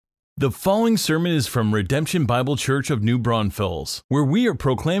The following sermon is from Redemption Bible Church of New Braunfels, where we are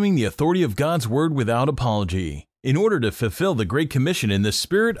proclaiming the authority of God's Word without apology, in order to fulfill the Great Commission in the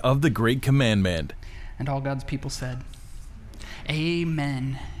spirit of the Great Commandment. And all God's people said,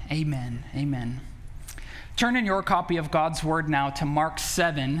 Amen, amen, amen. Turn in your copy of God's Word now to Mark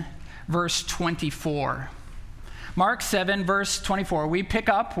 7, verse 24. Mark 7, verse 24. We pick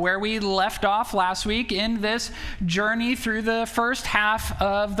up where we left off last week in this journey through the first half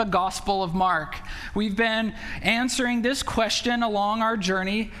of the Gospel of Mark. We've been answering this question along our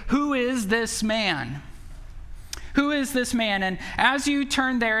journey: who is this man? Who is this man? And as you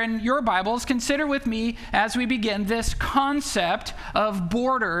turn there in your Bibles, consider with me as we begin this concept of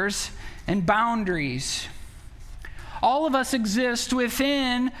borders and boundaries. All of us exist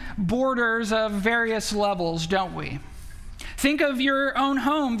within borders of various levels, don't we? Think of your own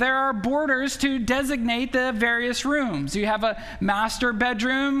home. There are borders to designate the various rooms. You have a master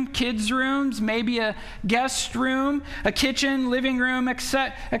bedroom, kids' rooms, maybe a guest room, a kitchen, living room,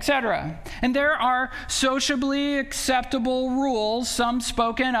 etc. And there are sociably acceptable rules, some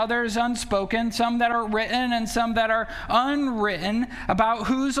spoken, others unspoken, some that are written and some that are unwritten, about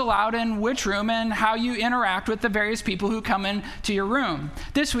who's allowed in which room and how you interact with the various people who come into your room.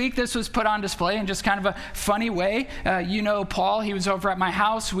 This week, this was put on display in just kind of a funny way. Paul, he was over at my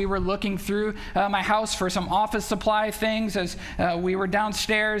house. We were looking through my house for some office supply things as we were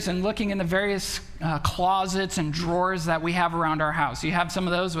downstairs and looking in the various closets and drawers that we have around our house. You have some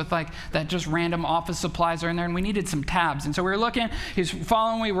of those with like that just random office supplies are in there, and we needed some tabs. And so we were looking, he's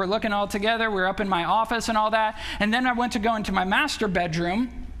following, we were looking all together. We were up in my office and all that. And then I went to go into my master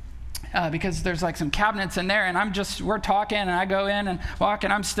bedroom, because there's like some cabinets in there, and we're talking, and I go in and walk,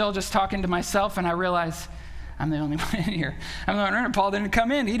 and I'm still just talking to myself, and I realize I'm the only one in here. I'm the one. Paul didn't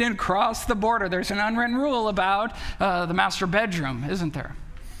come in. He didn't cross the border. There's an unwritten rule about the master bedroom, isn't there?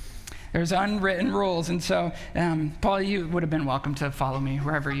 There's unwritten rules. And so, Paul, you would have been welcome to follow me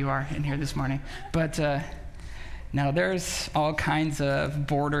wherever you are in here this morning. But no, there's all kinds of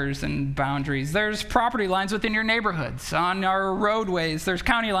borders and boundaries. There's property lines within your neighborhoods, on our roadways. There's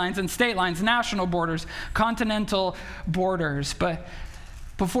county lines and state lines, national borders, continental borders. But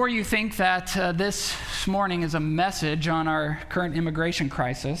before you think that this morning is a message on our current immigration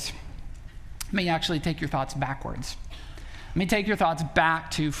crisis, let me actually take your thoughts backwards. Let me take your thoughts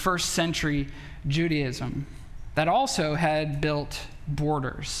back to first century Judaism that also had built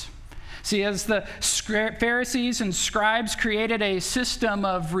borders. See, as the Pharisees and scribes created a system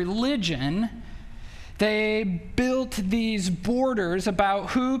of religion, they built these borders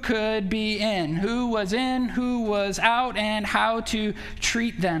about who could be in, who was out, and how to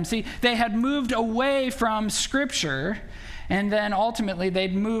treat them. See, they had moved away from Scripture, and then ultimately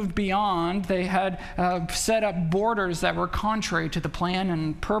they'd moved beyond. They had set up borders that were contrary to the plan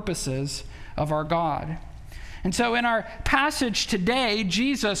and purposes of our God. And so in our passage today,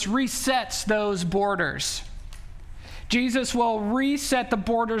 Jesus resets those borders. Jesus will reset the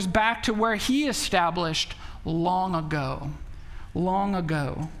borders back to where he established long ago.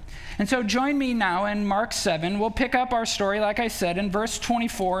 And so join me now in Mark 7. We'll pick up our story, like I said, in verse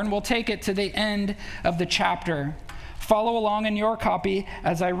 24, and we'll take it to the end of the chapter. Follow along in your copy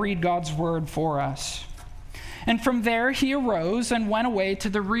as I read God's word for us. And from there he arose and went away to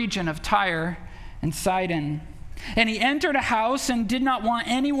the region of Tyre and Sidon. And he entered a house and did not want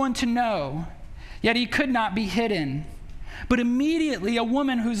anyone to know, yet he could not be hidden. But immediately a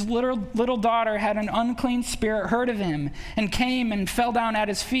woman whose little daughter had an unclean spirit heard of him and came and fell down at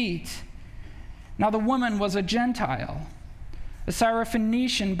his feet. Now the woman was a Gentile, a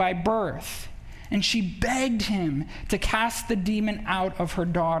Syrophoenician by birth, and she begged him to cast the demon out of her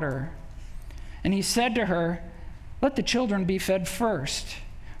daughter. And he said to her, "Let the children be fed first,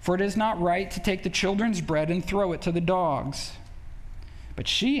 for it is not right to take the children's bread and throw it to the dogs." But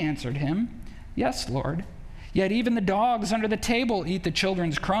she answered him, "Yes, Lord. Yet even the dogs under the table eat the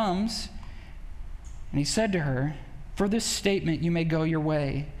children's crumbs." And he said to her, "For this statement you may go your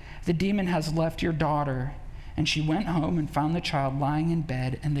way. The demon has left your daughter." And she went home and found the child lying in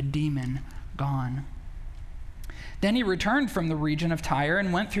bed and the demon gone. Then he returned from the region of Tyre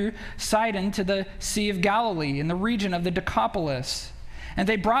and went through Sidon to the Sea of Galilee in the region of the Decapolis. And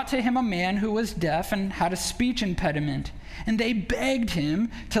they brought to him a man who was deaf and had a speech impediment. And they begged him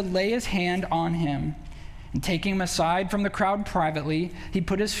to lay his hand on him. And taking him aside from the crowd privately, he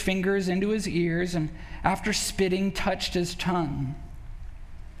put his fingers into his ears and after spitting, touched his tongue.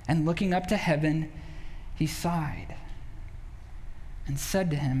 And looking up to heaven, he sighed and said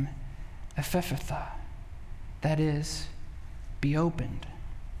to him, "Ephphatha," that is, "be opened."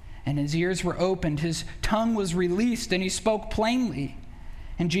 And his ears were opened, his tongue was released, and he spoke plainly.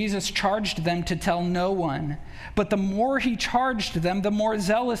 And Jesus charged them to tell no one. But the more he charged them, the more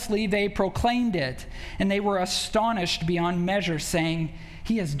zealously they proclaimed it. And they were astonished beyond measure, saying,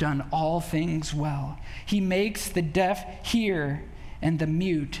 "He has done all things well. He makes the deaf hear and the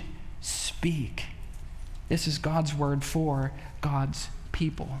mute speak." This is God's word for God's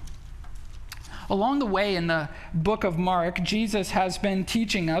people. Along the way in the book of Mark, Jesus has been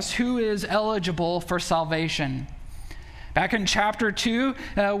teaching us who is eligible for salvation. Back in chapter 2,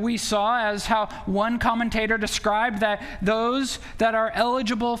 we saw as how one commentator described that those that are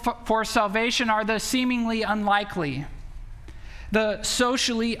eligible for salvation are the seemingly unlikely, the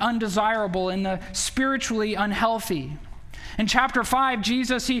socially undesirable, and the spiritually unhealthy. In chapter 5,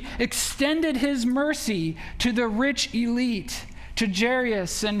 Jesus, he extended his mercy to the rich elite, to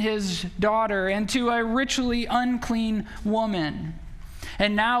Jairus and his daughter, and to a ritually unclean woman.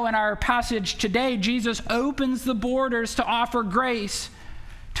 And now in our passage today, Jesus opens the borders to offer grace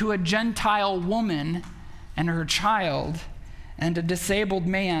to a Gentile woman and her child and a disabled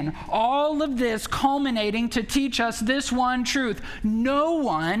man. All of this culminating to teach us this one truth: no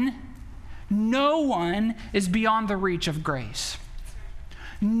one is beyond the reach of grace.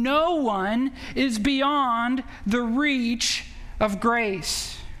 No one is beyond the reach of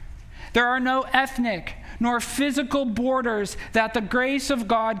grace. There are no ethnic nor physical borders that the grace of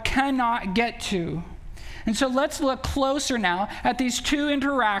God cannot get to. And so let's look closer now at these two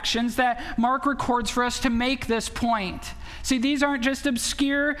interactions that Mark records for us to make this point. See, these aren't just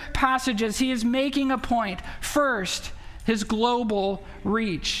obscure passages. He is making a point. First, his global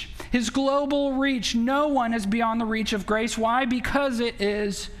reach. His global reach. No one is beyond the reach of grace. Why? Because it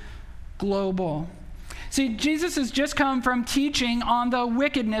is global. See, Jesus has just come from teaching on the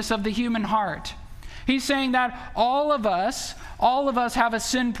wickedness of the human heart. He's saying that all of us have a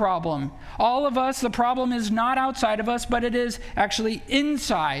sin problem. All of us, the problem is not outside of us, but it is actually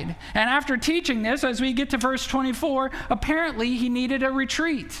inside. And after teaching this, as we get to verse 24, apparently he needed a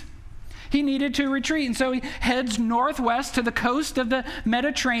retreat. He needed to retreat. And so he heads northwest to the coast of the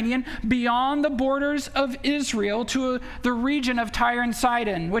Mediterranean, beyond the borders of Israel, to the region of Tyre and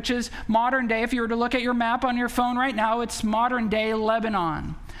Sidon, which is modern day, if you were to look at your map on your phone right now, it's modern day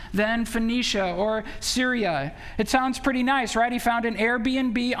Lebanon. Then Phoenicia or Syria. It sounds pretty nice, right? He found an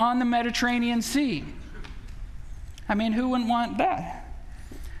Airbnb on the Mediterranean Sea. I mean, who wouldn't want that?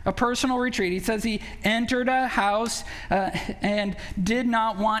 A personal retreat. He says he entered a house and did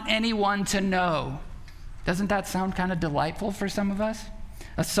not want anyone to know. Doesn't that sound kind of delightful for some of us?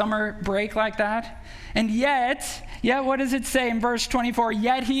 A summer break like that? And yet, what does it say in verse 24?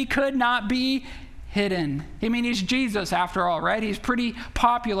 Yet he could not be hidden. I mean, he's Jesus after all, right? He's pretty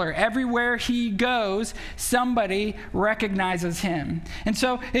popular. Everywhere he goes, somebody recognizes him. And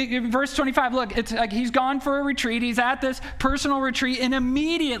so in verse 25, look, it's like he's gone for a retreat. He's at this personal retreat, and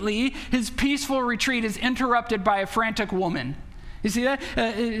immediately his peaceful retreat is interrupted by a frantic woman. You see that?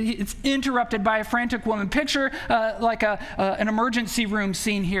 It's interrupted by a frantic woman. Picture like an emergency room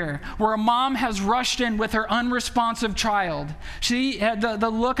scene here, where a mom has rushed in with her unresponsive child. She had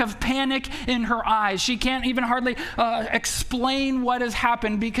the look of panic in her eyes. She can't even hardly explain what has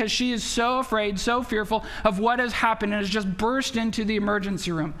happened because she is so afraid, so fearful of what has happened, and has just burst into the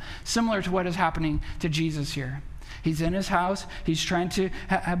emergency room, similar to what is happening to Jesus here. He's in his house. He's trying to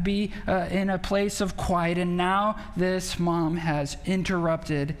be in a place of quiet. And now this mom has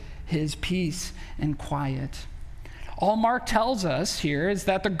interrupted his peace and quiet. All Mark tells us here is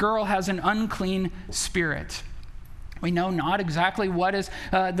that the girl has an unclean spirit. We know not exactly what is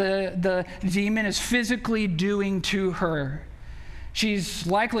the demon is physically doing to her. She's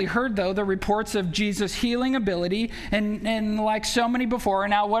likely heard, though, the reports of Jesus' healing ability. And like so many before,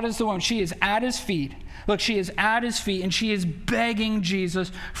 now what is the woman? She is at his feet. Look, she is at his feet, and she is begging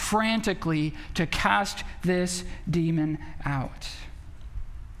Jesus frantically to cast this demon out.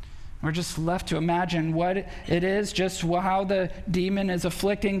 We're just left to imagine what it is, just how the demon is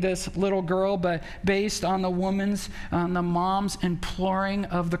afflicting this little girl, but based on the mom's imploring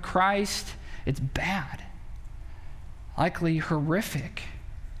of the Christ, it's bad, likely horrific.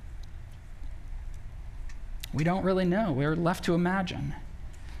 We don't really know. We're left to imagine.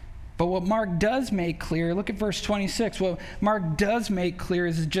 But what Mark does make clear, look at verse 26, what Mark does make clear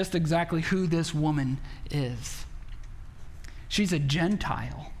is just exactly who this woman is. She's a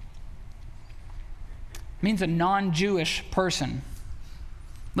Gentile. It means a non-Jewish person.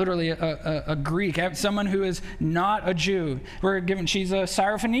 Literally a Greek, someone who is not a Jew. She's a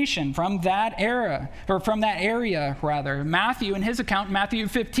Syrophoenician from that era, or from that area rather. Matthew, in his account, Matthew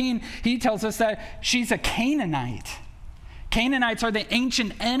 15, he tells us that she's a Canaanite. Canaanites are the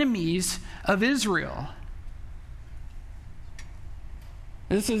ancient enemies of Israel.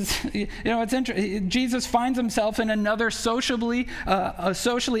 This is, it's interesting. Jesus finds himself in another socially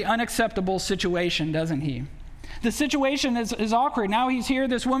unacceptable situation, doesn't he? The situation is awkward. Now he's here,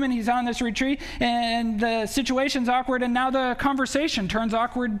 this woman, he's on this retreat, and the situation's awkward, and now the conversation turns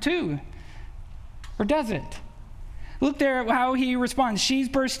awkward too. Or does it? Look there at how he responds. She's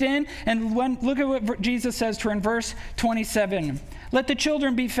burst in, and look at what Jesus says to her in verse 27. Let the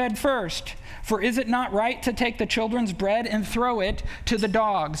children be fed first, for is it not right to take the children's bread and throw it to the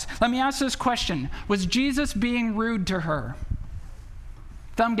dogs? Let me ask this question. Was Jesus being rude to her?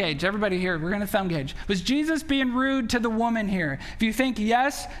 Thumb gauge, everybody here, we're going to thumb gauge. Was Jesus being rude to the woman here? If you think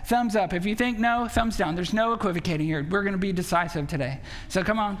yes, thumbs up. If you think no, thumbs down. There's no equivocating here. We're going to be decisive today. So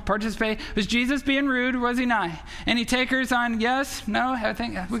come on, participate. Was Jesus being rude or was he not? Any takers on yes, no? I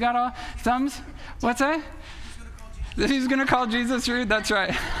think we got all thumbs. What's that? He's going to call Jesus rude? That's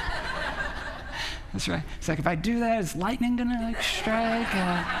right. That's right. It's like, if I do that, is lightning going to strike?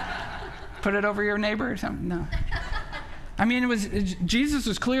 Put it over your neighbor or something? No. I mean, Jesus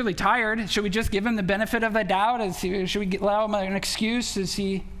was clearly tired. Should we just give him the benefit of the doubt? Should we allow him an excuse? Is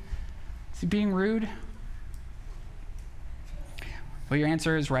he being rude? Well, your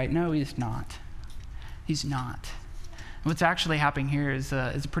answer is right. No, he's not. He's not. What's actually happening here is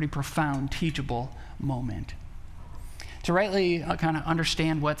a pretty profound, teachable moment. To rightly kind of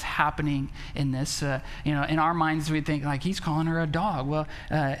understand what's happening in this, in our minds we think like he's calling her a dog. Well,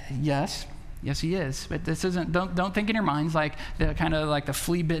 yes. Yes, he is. But this isn't, don't think in your minds like the kind of like the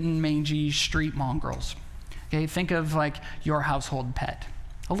flea-bitten, mangy street mongrels. Okay, think of like your household pet,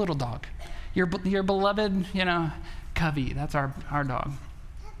 a little dog. Your beloved, Covey, that's our dog.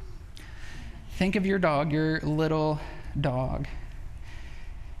 Think of your dog, your little dog.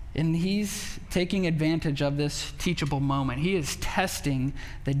 And he's taking advantage of this teachable moment. He is testing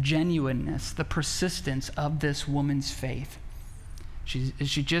the genuineness, the persistence of this woman's faith. Is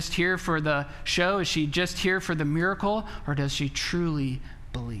she just here for the show? Is she just here for the miracle? Or does she truly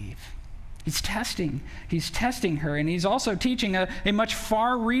believe? He's testing her, and he's also teaching a much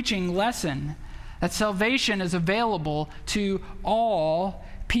far-reaching lesson that salvation is available to all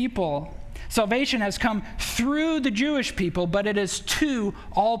people. Salvation has come through the Jewish people, but it is to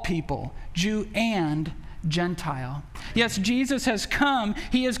all people, Jew and Gentile. Yes, Jesus has come.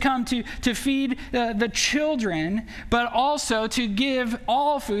 He has come to feed the children, but also to give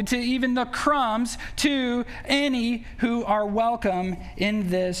all food, to even the crumbs, to any who are welcome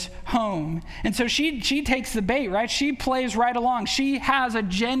in this home. And so she takes the bait, right? She plays right along. She has a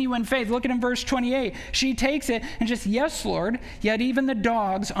genuine faith. Look at in verse 28. She takes it and just, yes, Lord, yet even the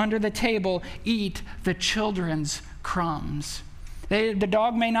dogs under the table eat the children's crumbs. The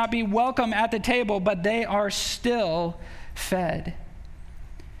dog may not be welcome at the table, but they are still fed.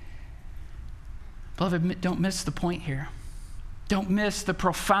 Beloved, don't miss the point here. Don't miss the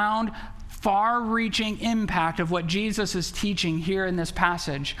profound, far-reaching impact of what Jesus is teaching here in this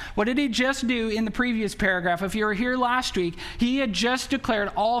passage. What did he just do in the previous paragraph? If you were here last week, he had just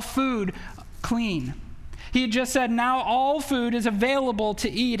declared all food clean. He had just said, now all food is available to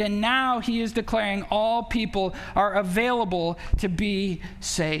eat, and now he is declaring all people are available to be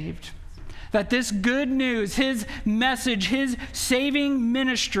saved. That this good news, his message, his saving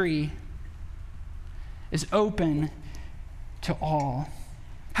ministry is open to all.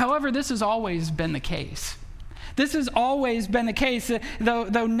 However, this has always been the case. This has always been the case, though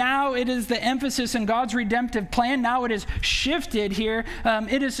now it is the emphasis in God's redemptive plan. Now it is shifted here.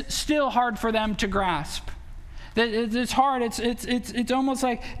 It is still hard for them to grasp. It's hard. It's almost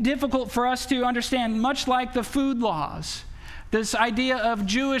like difficult for us to understand, much like the food laws. This idea of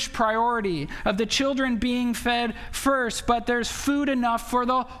Jewish priority, of the children being fed first, but there's food enough for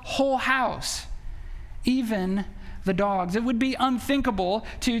the whole house, even the dogs. It would be unthinkable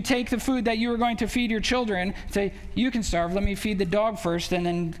to take the food that you were going to feed your children, say, you can starve, let me feed the dog first, and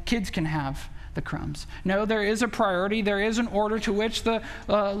then kids can have the crumbs. No, there is a priority. There is an order to which the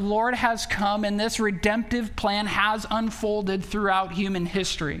Lord has come, and this redemptive plan has unfolded throughout human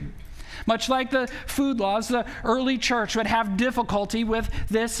history. Much like the food laws, the early church would have difficulty with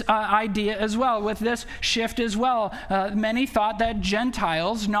this idea as well, with this shift as well. Many thought that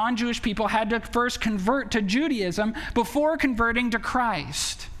Gentiles, non-Jewish people, had to first convert to Judaism before converting to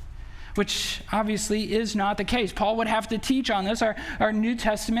Christ, which obviously is not the case. Paul would have to teach on this. Our New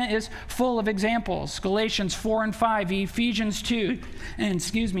Testament is full of examples. Galatians 4 and 5, Ephesians 2,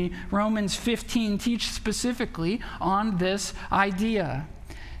 and Romans 15 teach specifically on this idea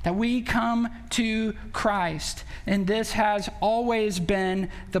that we come to Christ, and this has always been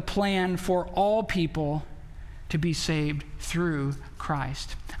the plan for all people to be saved through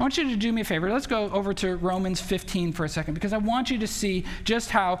Christ. I want you to do me a favor. Let's go over to Romans 15 for a second, because I want you to see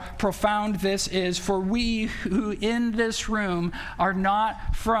just how profound this is for we who in this room are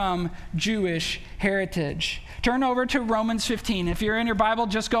not from Jewish heritage. Turn over to Romans 15. If you're in your Bible,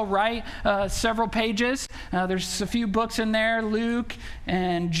 just go right several pages. There's a few books in there, Luke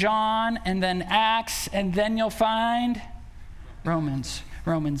and John, and then Acts, and then you'll find Romans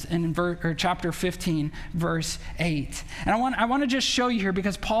in chapter 15, verse 8. And I want to just show you here,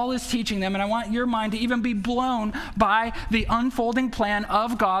 because Paul is teaching them, and I want your mind to even be blown by the unfolding plan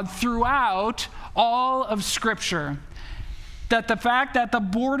of God throughout all of Scripture. That the fact that the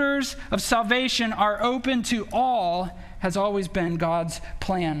borders of salvation are open to all has always been God's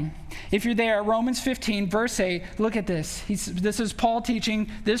plan. If you're there, Romans 15, verse 8, look at this. This is Paul teaching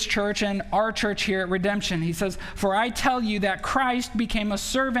this church and our church here at Redemption. He says, "For I tell you that Christ became a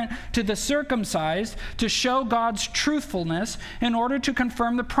servant to the circumcised to show God's truthfulness in order to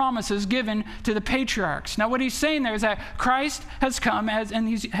confirm the promises given to the patriarchs." Now what he's saying there is that Christ has come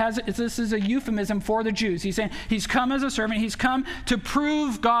this is a euphemism for the Jews. He's saying he's come as a servant. He's come to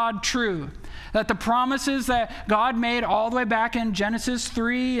prove God true. That the promises that God made all the way back in Genesis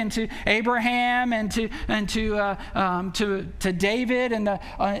 3 and to Abraham and to David and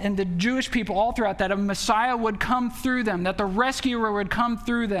the Jewish people all throughout, that a Messiah would come through them, that the rescuer would come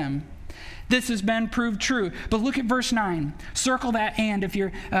through them. This has been proved true. But look at verse 9. Circle that "and" if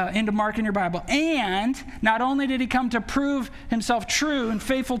you're into Mark in your Bible. "And not only did he come to prove himself true and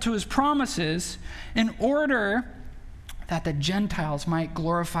faithful to his promises, in order that the Gentiles might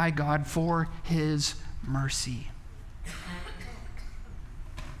glorify God for his mercy."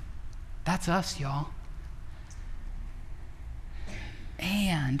 That's us, y'all.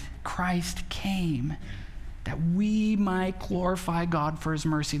 And Christ came that we might glorify God for his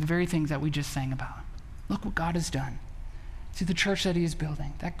mercy, the very things that we just sang about. Look what God has done. See the church that he is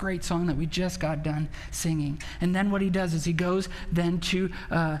building, that great song that we just got done singing. And then what he does is he goes then to,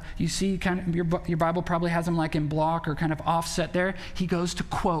 you see kind of your Bible probably has them like in block or kind of offset there. He goes to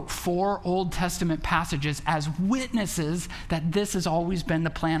quote 4 Old Testament passages as witnesses that this has always been the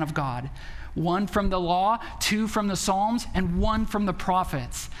plan of God. 1 from the law, 2 from the Psalms, and 1 from the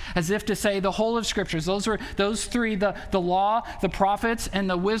prophets. As if to say the whole of Scriptures. Those 3, the law, the prophets, and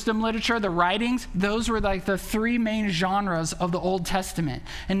the wisdom literature, the writings, those were like the 3 main genres of the Old Testament.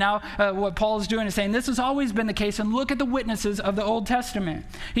 And now what Paul is doing is saying this has always been the case, and look at the witnesses of the Old Testament.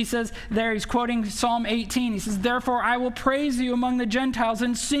 He says there, he's quoting Psalm 18. He says, "Therefore I will praise you among the Gentiles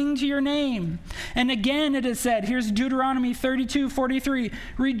and sing to your name." And again it is said, here's Deuteronomy 32:43,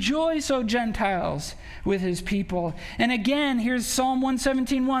 "Rejoice, O Gentiles, with his people." And again, here's Psalm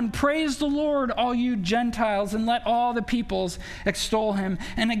 117:1, "Praise the Lord, all you Gentiles, and let all the peoples extol him."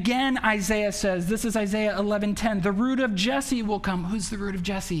 And again, Isaiah says, this is Isaiah 11:10, "The root of Jesse will come." Who's the root of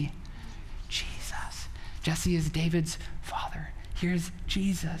Jesse? Jesus. Jesse is David's father. Here's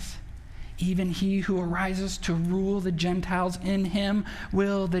Jesus. "Even he who arises to rule the Gentiles, in him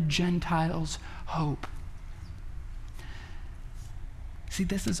will the Gentiles hope." See,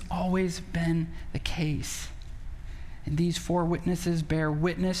 this has always been the case. And these 4 witnesses bear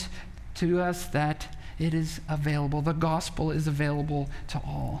witness to us that it is available. The gospel is available to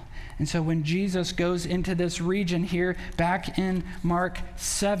all. And so when Jesus goes into this region here, back in Mark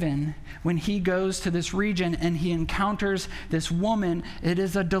 7, when he goes to this region and he encounters this woman, it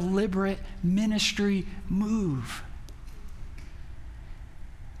is a deliberate ministry move.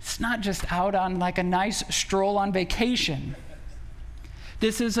 It's not just out on like a nice stroll on vacation.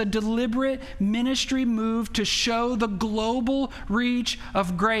 This is a deliberate ministry move to show the global reach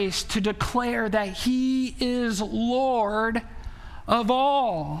of grace, to declare that he is Lord of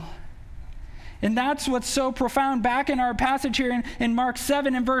all. And that's what's so profound back in our passage here in Mark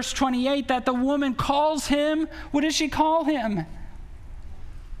 7 and verse 28, that the woman calls him, what does she call him?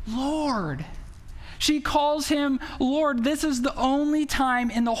 Lord. She calls him Lord. This is the only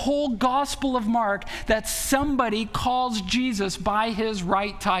time in the whole Gospel of Mark that somebody calls Jesus by his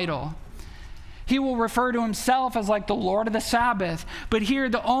right title. He will refer to himself as like the Lord of the Sabbath. But here,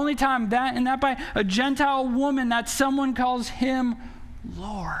 the only time that by a Gentile woman, that someone calls him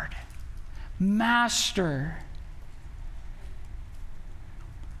Lord, Master.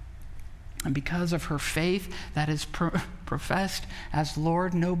 And because of her faith that is professed as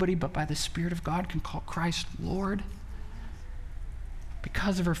Lord, nobody but by the Spirit of God can call Christ Lord.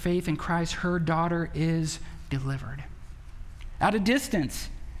 Because of her faith in Christ, her daughter is delivered. At a distance.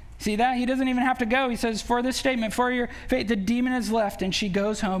 See that? He doesn't even have to go. He says, for this statement, for your faith, the demon is left. And she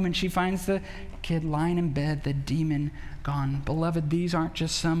goes home and she finds the kid lying in bed, the demon gone. Beloved, these aren't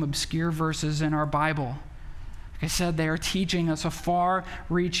just some obscure verses in our Bible. Like I said, they are teaching us a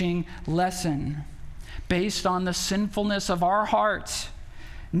far-reaching lesson based on the sinfulness of our hearts.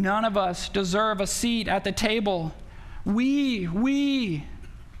 None of us deserve a seat at the table. We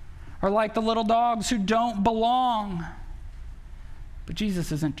are like the little dogs who don't belong. But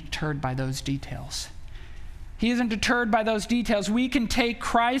Jesus isn't deterred by those details. He isn't deterred by those details. We can take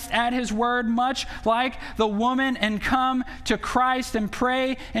Christ at his word, much like the woman, and come to Christ and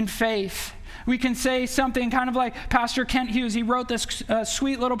pray in faith. We can say something kind of like Pastor Kent Hughes. He wrote this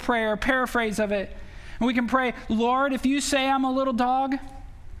sweet little prayer, paraphrase of it. And we can pray, Lord, if you say I'm a little dog,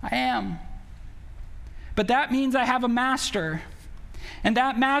 I am. But that means I have a master, and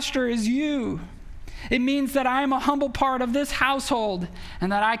that master is you. It means that I am a humble part of this household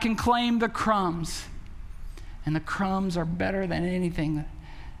and that I can claim the crumbs. And the crumbs are better than anything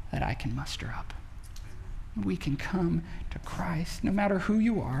that I can muster up. We can come to Christ. No matter who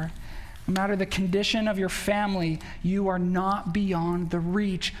you are, no matter the condition of your family, you are not beyond the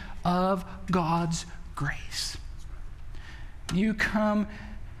reach of God's grace. You come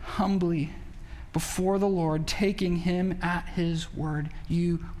humbly before the Lord, taking him at his word.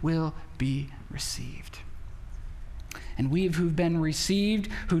 You will be received. And we who've been received,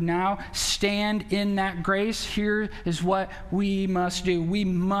 who now stand in that grace, here is what we must do. We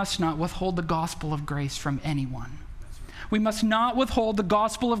must not withhold the gospel of grace from anyone. We must not withhold the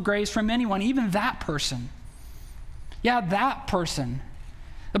gospel of grace from anyone, even that person. Yeah, that person.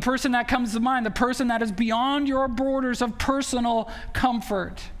 The person that comes to mind, the person that is beyond your borders of personal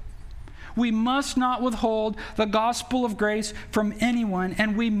comfort. We must not withhold the gospel of grace from anyone,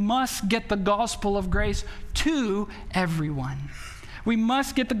 and we must get the gospel of grace to everyone. We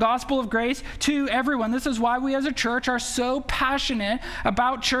must get the gospel of grace to everyone. This is why we as a church are so passionate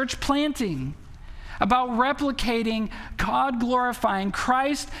about church planting, about replicating God-glorifying,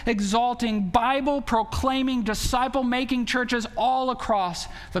 Christ-exalting, Bible-proclaiming, disciple-making churches all across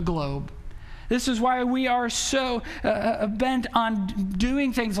the globe. This is why we are so bent on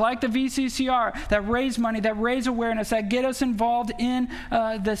doing things like the VCCR that raise money, that raise awareness, that get us involved in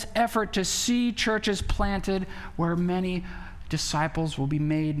this effort to see churches planted where many disciples will be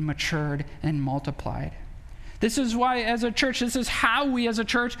made, matured, and multiplied. This is why, as a church, this is how we as a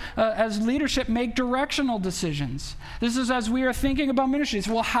church, as leadership, make directional decisions. This is as we are thinking about ministries.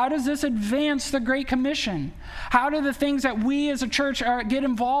 Well, how does this advance the Great Commission? How do the things that we as a church get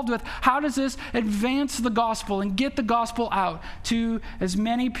involved with, how does this advance the gospel and get the gospel out to as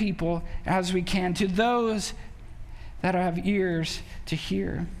many people as we can, to those that have ears to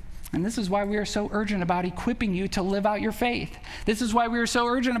hear? And this is why we are so urgent about equipping you to live out your faith. This is why we are so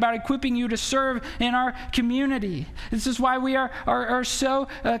urgent about equipping you to serve in our community. This is why we are so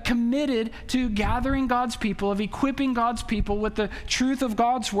committed to gathering God's people, of equipping God's people with the truth of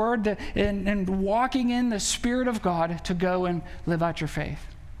God's word and walking in the Spirit of God to go and live out your faith.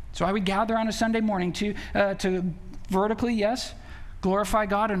 That's why we gather on a Sunday morning to vertically, yes, glorify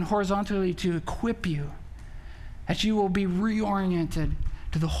God, and horizontally to equip you, that you will be reoriented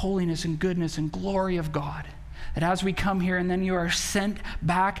to the holiness and goodness and glory of God. That as we come here and then you are sent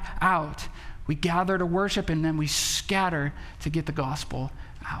back out, we gather to worship and then we scatter to get the gospel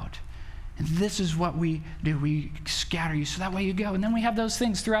out. And this is what we do. We scatter you so that way you go. And then we have those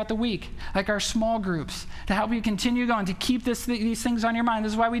things throughout the week, like our small groups, to help you continue going, to keep these things on your mind.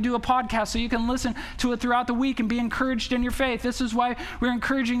 This is why we do a podcast, so you can listen to it throughout the week and be encouraged in your faith. This is why we're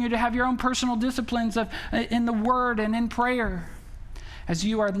encouraging you to have your own personal disciplines in the word and in prayer, as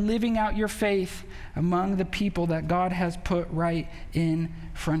you are living out your faith among the people that God has put right in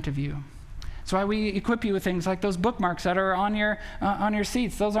front of you. That's why we equip you with things like those bookmarks that are on your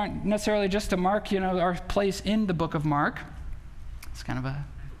seats. Those aren't necessarily just to mark, our place in the book of Mark. It's kind of a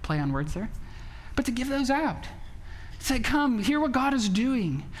play on words there. But to give those out. Say, come, hear what God is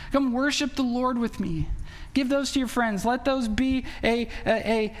doing. Come worship the Lord with me. Give those to your friends. Let those be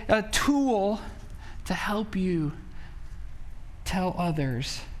a tool to help you tell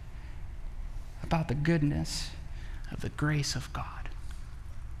others about the goodness of the grace of God.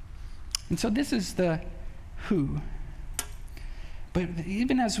 And so this is the who. But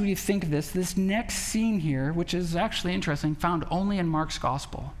even as we think of this next scene here, which is actually interesting, found only in Mark's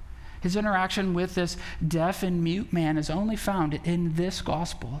gospel. His interaction with this deaf and mute man is only found in this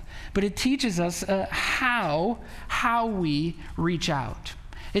gospel. But it teaches us how we reach out.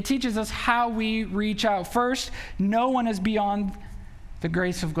 It teaches us how we reach out. First, no one is beyond the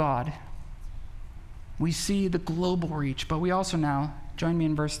grace of God. We see the global reach, but we also now, join me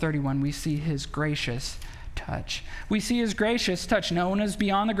in verse 31, we see his gracious touch. We see his gracious touch. No one is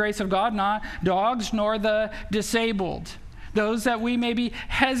beyond the grace of God, not dogs nor the disabled, those that we maybe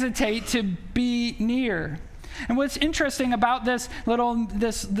hesitate to be near. And what's interesting about this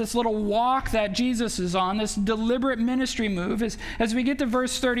little walk that Jesus is on, this deliberate ministry move, is as we get to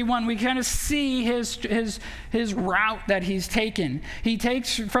verse 31, we kind of see his route that he's taken. He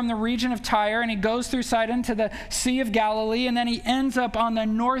takes from the region of Tyre and he goes through Sidon to the Sea of Galilee, and then he ends up on the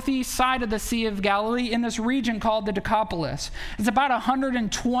northeast side of the Sea of Galilee in this region called the Decapolis. It's about a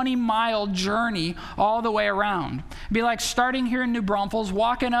 120-mile journey all the way around. It'd be like starting here in New Braunfels,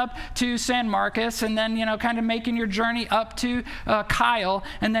 walking up to San Marcos, and then, kind of making your journey up to Kyle,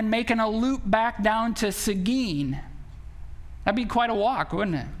 and then making a loop back down to Seguin. That'd be quite a walk,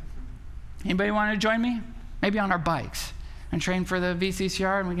 wouldn't it? Anybody want to join me? Maybe on our bikes and train for the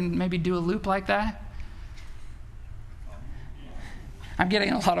VCCR, and we can maybe do a loop like that. I'm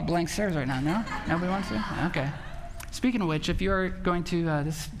getting a lot of blank stares right now. No? Nobody wants to? Okay. Speaking of which, if you're going to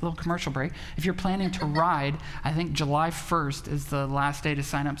this little commercial break, if you're planning to ride, I think July 1st is the last day to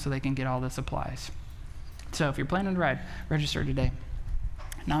sign up so they can get all the supplies. So if you're planning to ride, register today.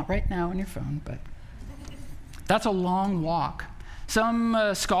 Not right now on your phone, but that's a long walk. Some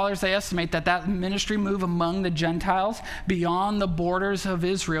scholars, they estimate that ministry move among the Gentiles beyond the borders of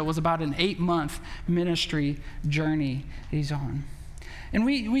Israel was about an 8-month ministry journey he's on. And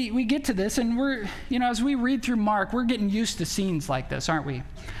we get to this, and we're, as we read through Mark, we're getting used to scenes like this, aren't we?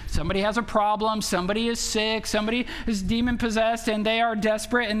 Somebody has a problem, somebody is sick, somebody is demon-possessed, and they are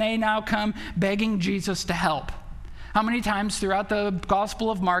desperate, and they now come begging Jesus to help. How many times throughout the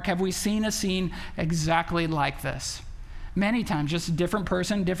Gospel of Mark have we seen a scene exactly like this? Many times, just a different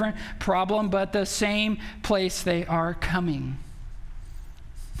person, different problem, but the same place they are coming.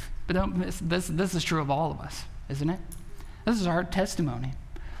 But don't miss, this is true of all of us, isn't it? This is our testimony.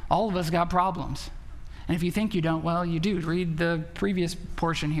 All of us got problems. And if you think you don't, well, you do. Read the previous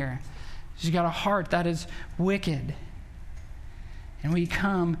portion here. You got a heart that is wicked. And we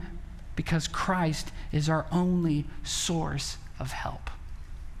come because Christ is our only source of help.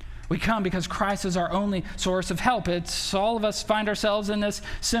 We come because Christ is our only source of help. It's all of us find ourselves in this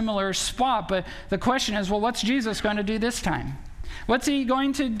similar spot, but the question is, well, what's Jesus going to do this time? What's he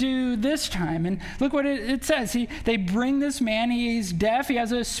going to do this time? And look what it says. They bring this man. He's deaf. He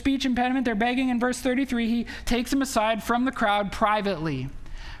has a speech impediment. They're begging in verse 33. He takes him aside from the crowd privately,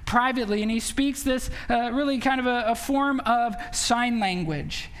 and he speaks this really kind of a form of sign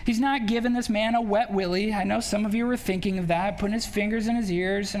language. He's not giving this man a wet willy. I know some of you were thinking of that, putting his fingers in his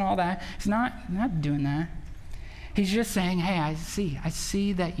ears and all that. He's not doing that. He's just saying, hey, I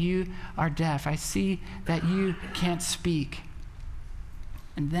see that you are deaf. I see that you can't speak.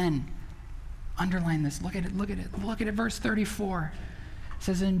 And then, underline this, look at it, verse 34. It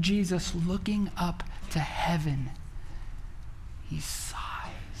says, and Jesus, looking up to heaven, he sighs.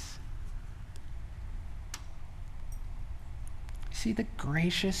 See the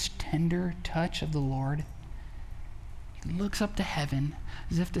gracious, tender touch of the Lord? He looks up to heaven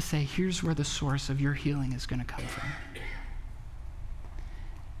as if to say, here's where the source of your healing is going to come from.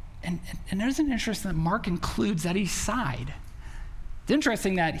 And isn't it interesting that Mark includes that he sighed? It's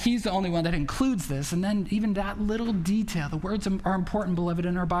interesting that he's the only one that includes this, and then even that little detail, the words are important, beloved,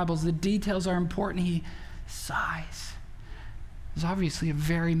 in our Bibles. The details are important. He sighs. It's obviously a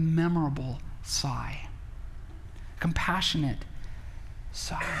very memorable sigh, compassionate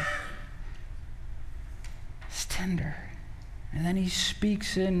sigh. It's tender. And then he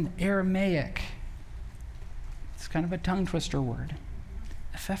speaks in Aramaic. It's kind of a tongue twister word,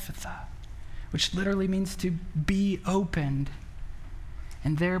 ephphatha, which literally means to be opened.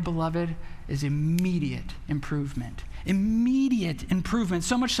 And there, beloved, is immediate improvement. Immediate improvement,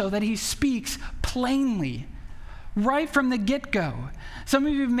 so much so that he speaks plainly right from the get-go. Some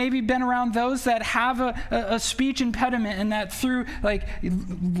of you have maybe been around those that have a speech impediment, and that through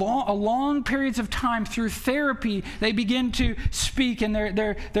long periods of time, through therapy, they begin to speak, and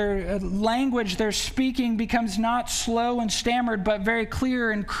their language, their speaking becomes not slow and stammered, but very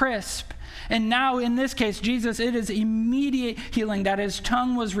clear and crisp. And now, in this case, Jesus, it is immediate healing, that his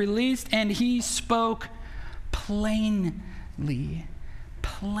tongue was released and he spoke plainly.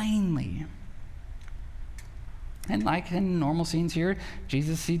 And like in normal scenes here,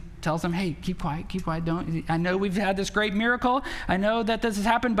 Jesus, he tells them, hey, keep quiet, I know we've had this great miracle. I know that this has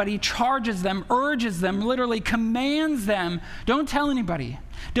happened, but he charges them, urges them, literally commands them, don't tell anybody.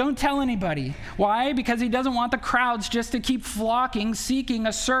 Don't tell anybody. Why? Because he doesn't want the crowds just to keep flocking, seeking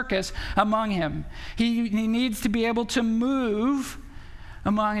a circus among him. He needs to be able to move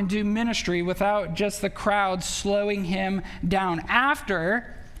among and do ministry without just the crowd slowing him down.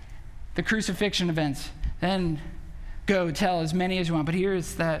 After the crucifixion events, then go tell as many as you want. But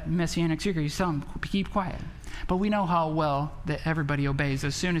here's that messianic secret. You tell them, keep quiet. But we know how well that everybody obeys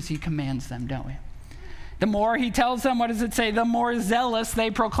as soon as he commands them, don't we? The more he tells them, what does it say? The more zealous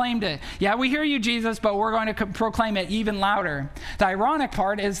they proclaimed it. Yeah, we hear you, Jesus, but we're going to proclaim it even louder. The ironic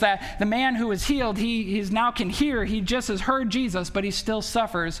part is that the man who was healed, he now can hear. He just has heard Jesus, but he still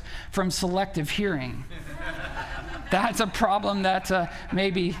suffers from selective hearing. That's a problem that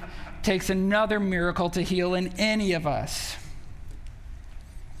maybe takes another miracle to heal in any of us.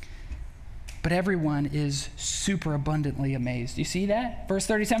 But everyone is super abundantly amazed. You see that? Verse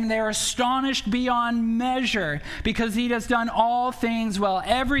 37, they are astonished beyond measure because he has done all things well.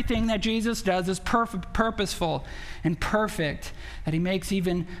 Everything that Jesus does is purposeful and perfect, that he makes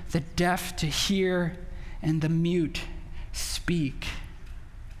even the deaf to hear and the mute speak.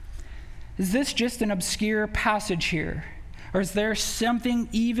 Is this just an obscure passage here? Or is there something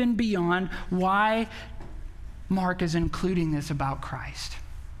even beyond why Mark is including this about Christ?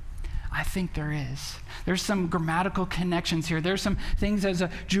 I think there is. There's some grammatical connections here. There's some things as a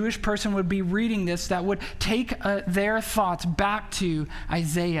Jewish person would be reading this that would take their thoughts back to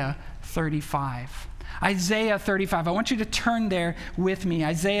Isaiah 35. Isaiah 35. I want you to turn there with me.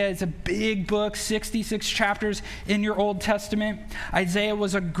 Isaiah is a big book, 66 chapters in your Old Testament. Isaiah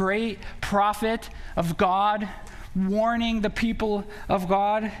was a great prophet of God, warning the people of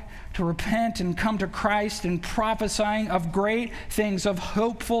God to repent and come to Christ, and prophesying of great things, of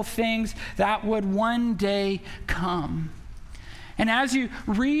hopeful things that would one day come. And as you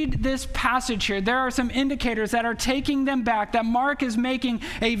read this passage here, there are some indicators that are taking them back, that Mark is making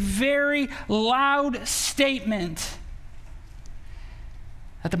a very loud statement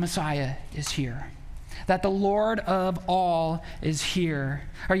that the Messiah is here, that the Lord of all is here.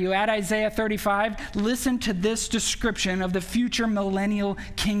 Are you at Isaiah 35? Listen to this description of the future millennial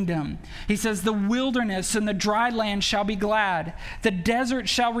kingdom. He says, the wilderness and the dry land shall be glad. The desert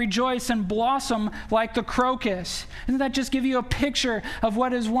shall rejoice and blossom like the crocus. Doesn't that just give you a picture of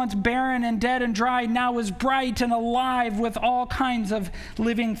what is once barren and dead and dry now is bright and alive with all kinds of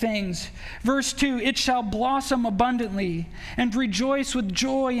living things? Verse 2, it shall blossom abundantly and rejoice with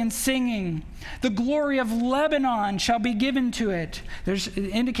joy and singing. The glory of Lebanon shall be given to it. There's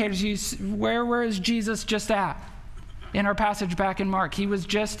indicators. Where is Jesus just at? In our passage back in Mark, he was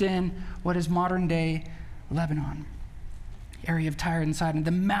just in what is modern day Lebanon, area of Tyre and Sidon,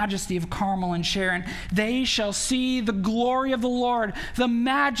 the majesty of Carmel and Sharon. They shall see the glory of the Lord, the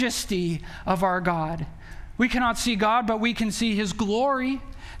majesty of our God. We cannot see God, but we can see his glory,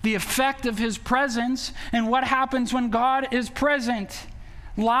 the effect of his presence. And what happens when God is present?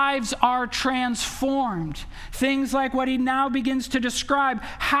 Lives are transformed. Things like what he now begins to describe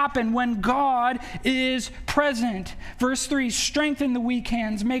happen when God is present. Verse 3, strengthen the weak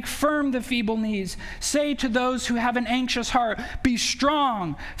hands, make firm the feeble knees. Say to those who have an anxious heart, be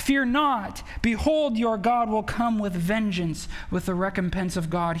strong, fear not. Behold, your God will come with vengeance. With the recompense of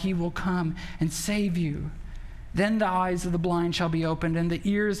God, he will come and save you. Then the eyes of the blind shall be opened and the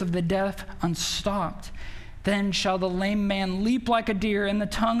ears of the deaf unstopped. Then shall the lame man leap like a deer, and the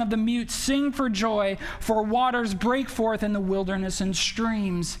tongue of the mute sing for joy, for waters break forth in the wilderness and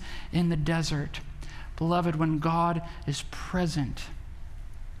streams in the desert. Beloved, when God is present,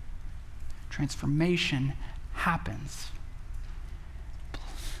 transformation happens.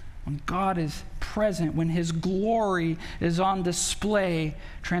 When God is present, when his glory is on display,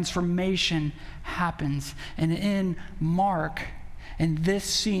 transformation happens. And in Mark, in this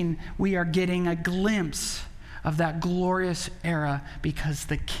scene, we are getting a glimpse of that glorious era because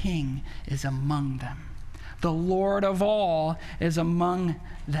the King is among them. The Lord of all is among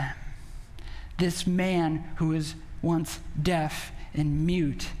them. This man who was once deaf and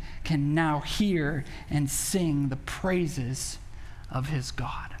mute can now hear and sing the praises of his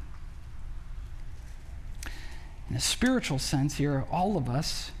God. In a spiritual sense here, all of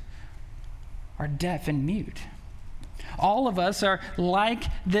us are deaf and mute. All of us are like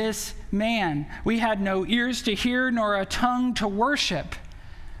this man. We had no ears to hear nor a tongue to worship,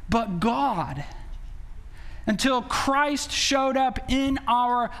 but God, until Christ showed up in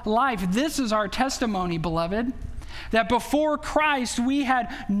our life. This is our testimony, beloved, that before Christ we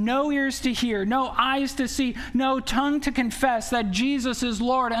had no ears to hear, no eyes to see, no tongue to confess that Jesus is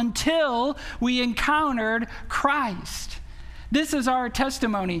Lord until we encountered Christ. This is our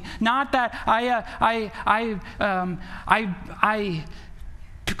testimony. Not that I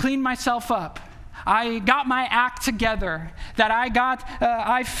cleaned myself up. I got my act together. That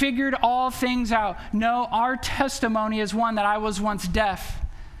I figured all things out. No, our testimony is one that I was once deaf.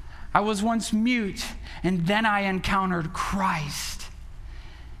 I was once mute. And then I encountered Christ.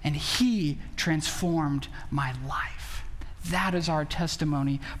 And he transformed my life. That is our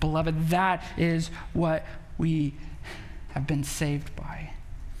testimony, beloved. That is what we have been saved by.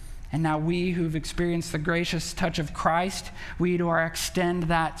 And now we who've experienced the gracious touch of Christ, we do extend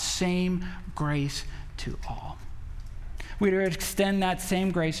that same grace to all. We do extend that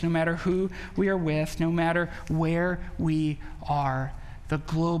same grace no matter who we are with, no matter where we are. The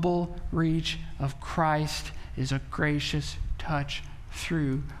global reach of Christ is a gracious touch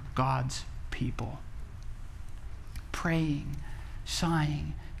through God's people. Praying,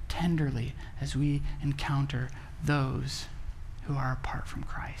 sighing tenderly as we encounter those who are apart from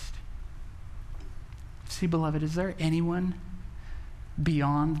Christ. See, beloved, is there anyone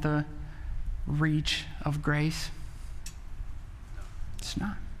beyond the reach of grace? It's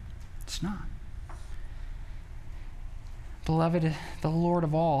not. It's not. Beloved, the Lord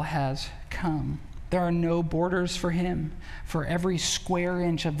of all has come. There are no borders for him, for every square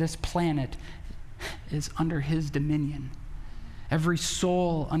inch of this planet is under his dominion. Every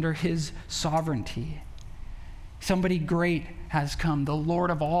soul under his sovereignty. Somebody great has come. The Lord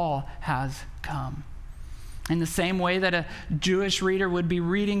of all has come. In the same way that a Jewish reader would be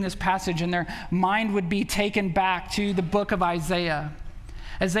reading this passage and their mind would be taken back to the book of Isaiah.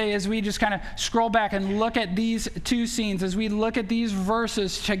 As we just kind of scroll back and look at these two scenes, as we look at these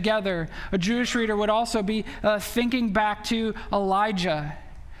verses together, a Jewish reader would also be thinking back to Elijah,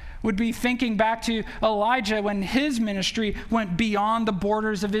 would be thinking back to Elijah when his ministry went beyond the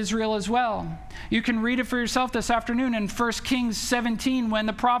borders of Israel as well. You can read it for yourself this afternoon in 1 Kings 17 when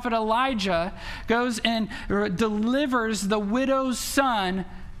the prophet Elijah goes and delivers the widow's son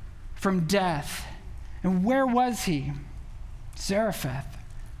from death. And where was he? Zarephath.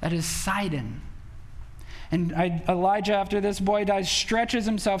 That is Sidon. And Elijah, after this boy dies, stretches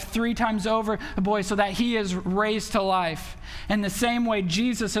himself 3 times over the boy so that he is raised to life. In the same way,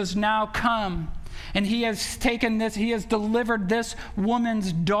 Jesus has now come and he has delivered this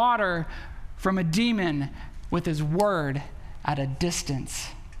woman's daughter from a demon with his word at a distance.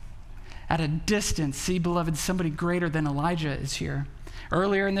 At a distance. See, beloved, somebody greater than Elijah is here.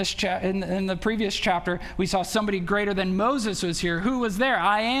 Earlier in this in the previous chapter, we saw somebody greater than Moses was here. Who was there?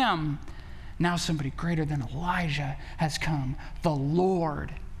 I am. Now somebody greater than Elijah has come. The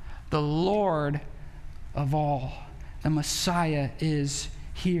Lord of all. The Messiah is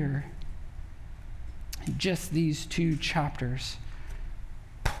here. In just these 2 chapters.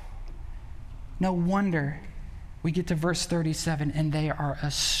 No wonder we get to verse 37 and they are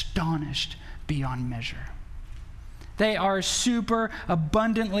astonished beyond measure. They are super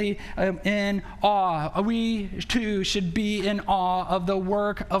abundantly in awe. We too should be in awe of the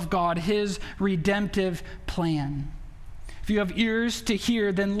work of God, his redemptive plan. If you have ears to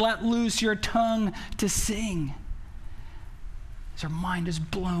hear, then let loose your tongue to sing. As our mind is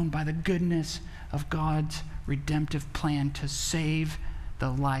blown by the goodness of God's redemptive plan to save the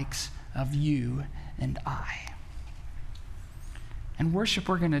likes of you and I. And worship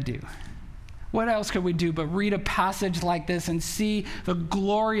we're going to do. What else could we do but read a passage like this and see the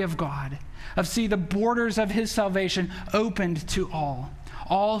glory of God, see the borders of his salvation opened to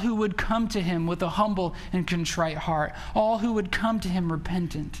all who would come to him with a humble and contrite heart, all who would come to him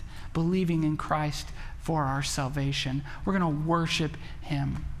repentant, believing in Christ for our salvation. We're going to worship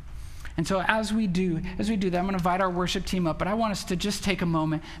him. And so as we do that, I'm going to invite our worship team up, but I want us to just take a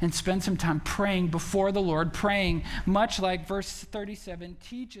moment and spend some time praying before the Lord, praying much like verse 37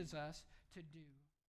 teaches us to do.